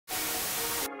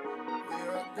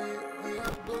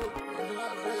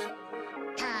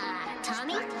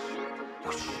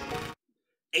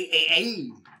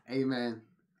Hey, man.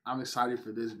 I'm excited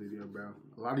for this video, bro.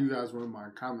 A lot of you guys were in my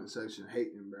comment section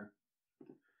hating, bro.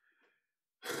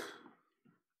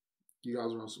 You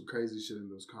guys were on some crazy shit in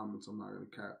those comments. I'm not going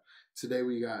to cap. Today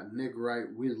we got Nick Wright.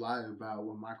 We lied about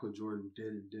what Michael Jordan did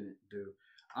and didn't do.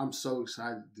 I'm so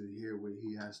excited to hear what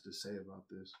he has to say about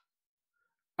this.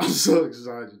 I'm so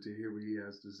excited to hear what he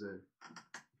has to say.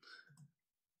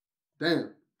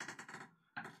 Damn.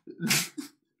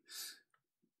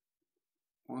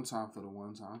 One time for the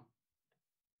one time.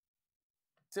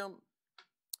 Tim,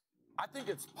 I think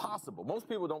it's possible. Most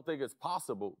people don't think it's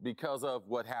possible because of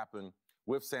what happened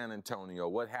with San Antonio,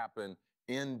 what happened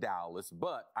in Dallas.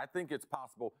 But I think it's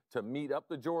possible to meet up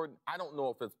to Jordan. I don't know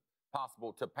if it's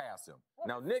possible to pass him.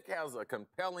 Now, Nick has a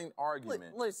compelling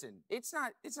argument. Listen, it's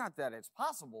not that it's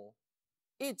possible.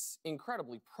 It's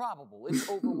incredibly probable. It's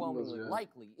overwhelmingly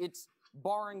likely. It's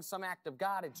barring some act of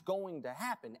God, it's going to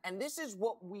happen. And this is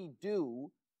what we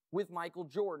do with Michael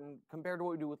Jordan compared to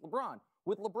what we do with LeBron.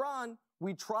 With LeBron,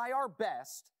 we try our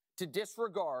best to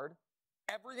disregard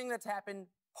everything that's happened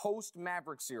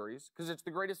post-Maverick series, because it's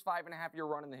the greatest 5.5-year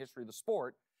run in the history of the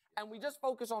sport, and we just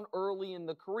focus on early in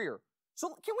the career. So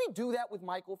can we do that with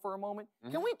Michael for a moment?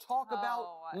 Can we talk about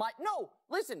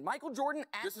Michael Jordan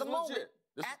at the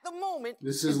moment.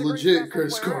 This is legit,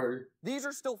 Chris Carter. These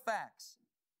are still facts.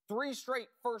 3 straight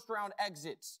first-round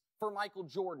exits for Michael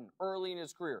Jordan early in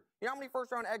his career. You know how many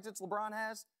first-round exits LeBron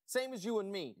has? Same as you and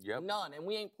me. Yep. None, and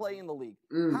we ain't playing the league.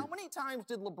 How many times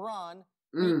did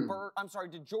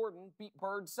did Jordan beat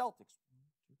Bird Celtics?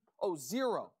 Oh,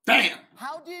 0. Damn.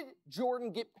 How did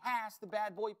Jordan get past the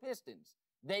bad boy Pistons?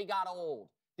 They got old.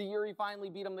 The year he finally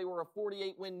beat them, they were a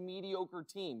 48-win mediocre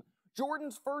team.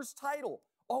 Jordan's first title.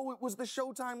 Oh, it was the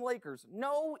Showtime Lakers.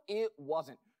 No, it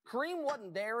wasn't. Kareem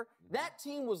wasn't there. That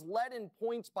team was led in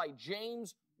points by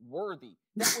James Worthy.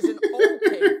 That was an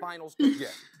okay finals team.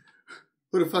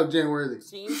 Who the fuck James Worthy?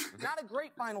 Team, not a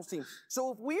great finals team.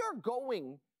 So if we are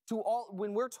going to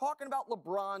when we're talking about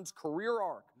LeBron's career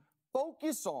arc,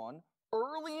 focus on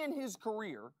early in his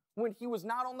career when he was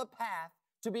not on the path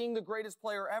to being the greatest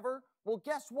player ever. Well,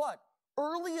 guess what?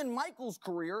 Early in Michael's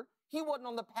career, he wasn't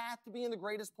on the path to being the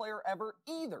greatest player ever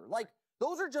either. Like,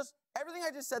 those are just everything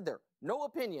I just said there. No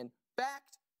opinion.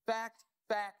 Fact, fact,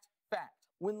 fact, fact.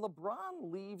 When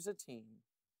LeBron leaves a team,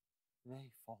 they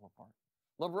fall apart.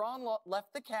 LeBron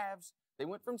left the Cavs. They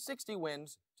went from 60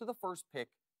 wins to the first pick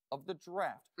of the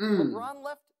draft. LeBron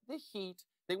left the Heat.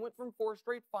 They went from 4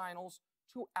 straight finals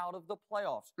to out of the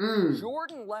playoffs.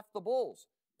 Jordan left the Bulls.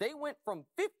 They went from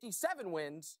 57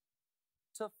 wins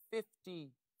to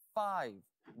 55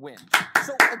 wins.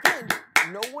 So, again,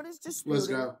 no one is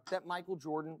disputing that Michael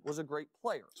Jordan was a great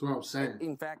player. That's what I'm saying.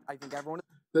 In fact, I think everyone...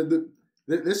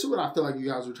 This is what I feel like you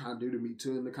guys were trying to do to me,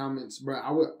 too, in the comments. Bro,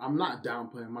 I'm not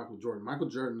downplaying Michael Jordan. Michael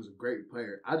Jordan is a great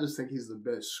player. I just think he's the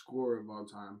best scorer of all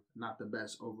time, not the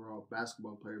best overall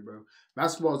basketball player, bro.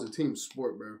 Basketball is a team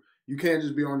sport, bro. You can't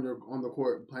just be on the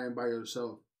court playing by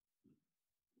yourself.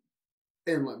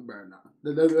 And, like, bro, nah.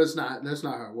 That's not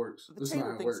how it works. That's not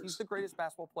how it works. He's the greatest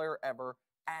basketball player ever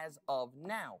as of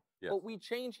now. Yes. But we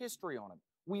change history on him.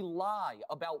 We lie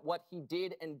about what he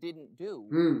did and didn't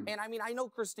do. And I mean, I know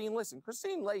Christine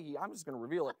Leahy, I'm just going to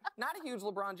reveal it, not a huge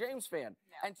LeBron James fan.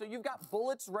 Yeah. And so you've got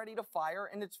bullets ready to fire,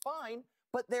 and it's fine,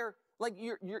 but they're, like,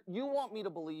 you want me to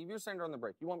believe, you're saying during the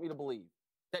break, you want me to believe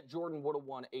that Jordan would have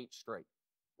won 8 straight,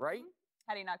 right?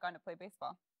 Had he not gone to play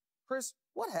baseball. Chris,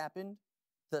 what happened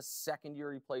the second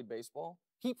year he played baseball?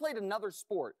 He played another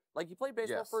sport. Like, he played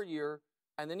baseball for a year,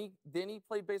 and then he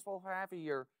played baseball for half a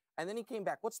year, and then he came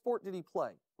back. What sport did he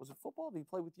play? Was it football? Did he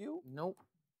play with you? Nope.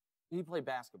 He played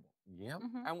basketball. Yep.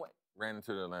 And what? Ran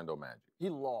into the Orlando Magic. He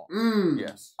lost.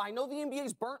 Yes. I know the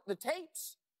NBA's burnt the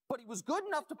tapes, but he was good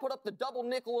enough to put up the double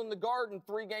nickel in the Garden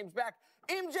 3 games back.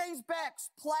 MJ's back,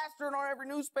 plastered on every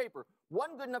newspaper.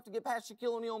 Wasn't good enough to get past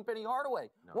Shaquille O'Neal and Penny Hardaway.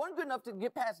 No. Wasn't good enough to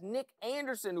get past Nick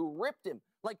Anderson, who ripped him.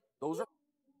 Like, those are...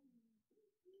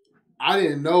 I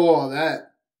didn't know all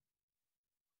that.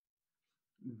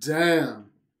 Damn.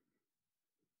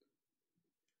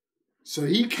 So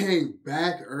he came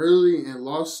back early and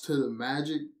lost to the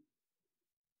Magic.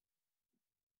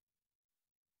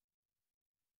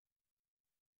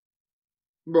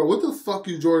 Bro, what the fuck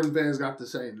you Jordan fans got to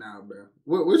say now, bro?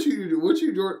 What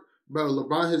you Jordan? Bro,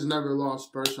 LeBron has never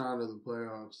lost first round of the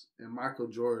playoffs, and Michael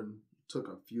Jordan took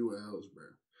a few L's, bro.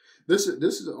 This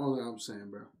is the only I'm saying,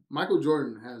 bro. Michael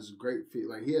Jordan has great feat,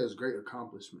 like he has great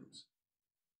accomplishments.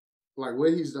 Like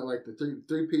what he's done, like the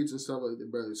three-peats and stuff like that,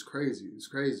 bro. It's crazy. It's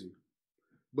crazy.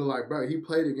 But, like, bro, he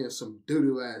played against some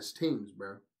doo-doo-ass teams,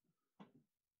 bro.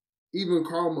 Even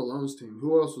Karl Malone's team.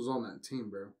 Who else was on that team,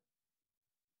 bro?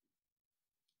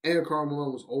 And Karl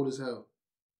Malone was old as hell.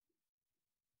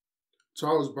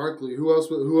 Charles Barkley. Who else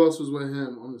was with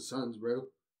him on the Suns, bro?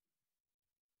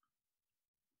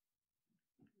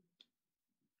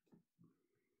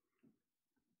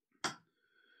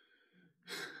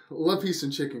 Love, peace,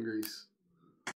 and chicken grease.